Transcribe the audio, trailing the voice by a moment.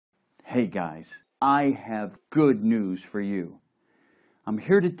Hey guys, I have good news for you. I'm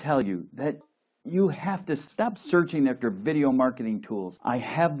here to tell you that you have to stop searching after video marketing tools. I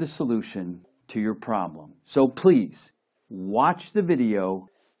have the solution to your problem. So please, watch the video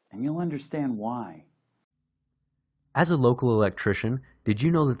and you'll understand why. As a local electrician, did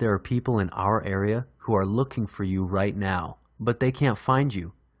you know that there are people in our area who are looking for you right now, but they can't find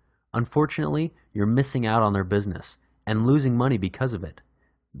you? Unfortunately, you're missing out on their business and losing money because of it.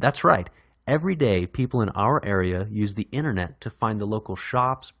 That's right. Every day, people in our area use the internet to find the local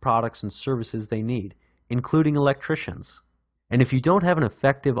shops, products, and services they need, including electricians. And if you don't have an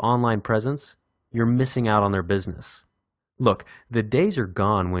effective online presence, you're missing out on their business. Look, the days are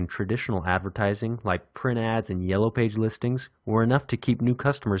gone when traditional advertising, like print ads and yellow page listings, were enough to keep new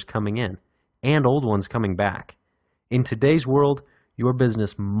customers coming in, and old ones coming back. In today's world, your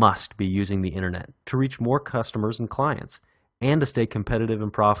business must be using the internet to reach more customers and clients, and to stay competitive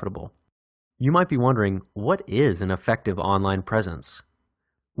and profitable. You might be wondering, what is an effective online presence?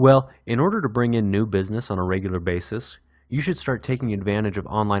 Well, in order to bring in new business on a regular basis, you should start taking advantage of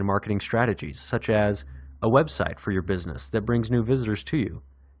online marketing strategies, such as a website for your business that brings new visitors to you,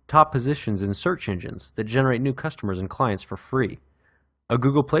 top positions in search engines that generate new customers and clients for free, a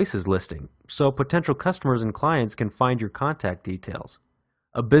Google Places listing so potential customers and clients can find your contact details,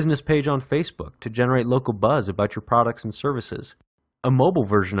 a business page on Facebook to generate local buzz about your products and services, a mobile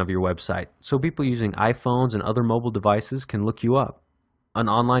version of your website so people using iPhones and other mobile devices can look you up, an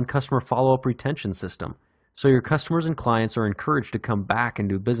online customer follow-up retention system so your customers and clients are encouraged to come back and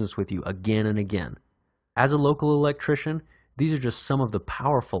do business with you again and again. As a local electrician, these are just some of the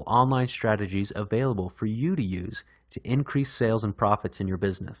powerful online strategies available for you to use to increase sales and profits in your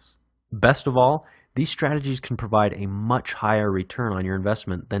business. Best of all, these strategies can provide a much higher return on your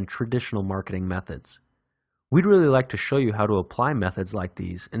investment than traditional marketing methods. We'd really like to show you how to apply methods like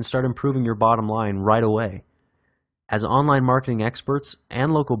these and start improving your bottom line right away. As online marketing experts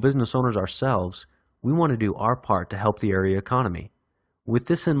and local business owners ourselves, we want to do our part to help the area economy. With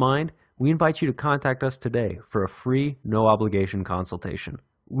this in mind, we invite you to contact us today for a free, no-obligation consultation.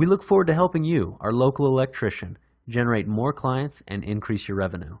 We look forward to helping you, our local electrician, generate more clients and increase your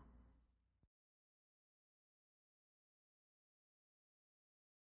revenue.